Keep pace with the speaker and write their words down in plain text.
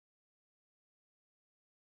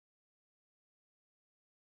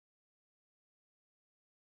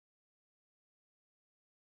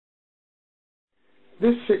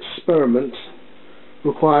This experiment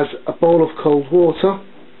requires a bowl of cold water,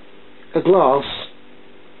 a glass,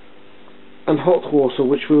 and hot water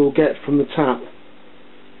which we will get from the tap,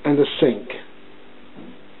 and a sink.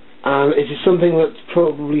 And it is something that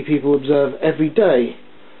probably people observe every day,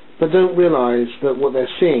 but don't realise that what they're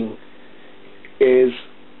seeing is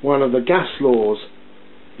one of the gas laws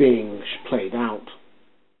being played out.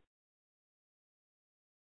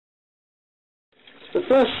 The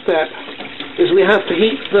first step is we have to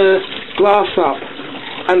heat the glass up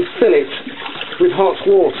and fill it with hot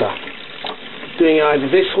water, doing it either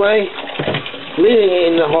this way, leaving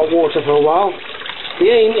it in the hot water for a while. The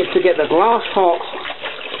aim is to get the glass hot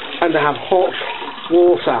and to have hot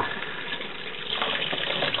water.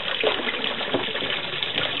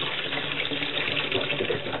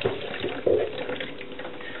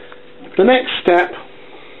 The next step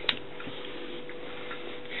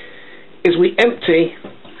is we empty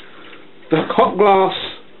the hot glass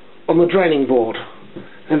on the draining board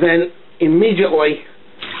and then immediately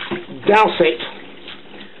douse it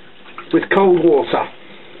with cold water.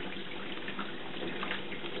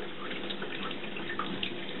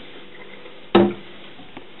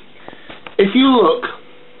 If you look,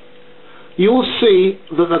 you will see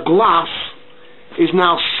that the glass is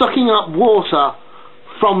now sucking up water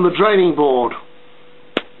from the draining board,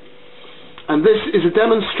 and this is a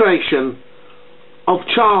demonstration of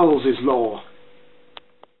Charles's law.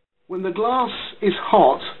 When the glass is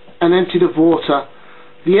hot and emptied of water,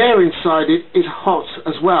 the air inside it is hot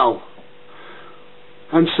as well,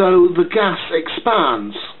 and so the gas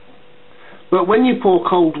expands. But when you pour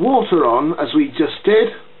cold water on, as we just did,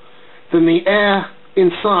 then the air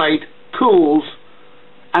inside cools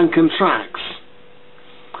and contracts,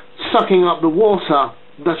 sucking up the water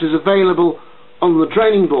that is available on the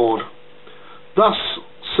draining board, thus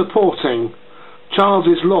supporting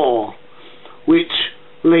Charles's law, which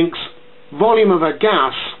links volume of a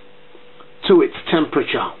gas to its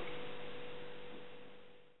temperature.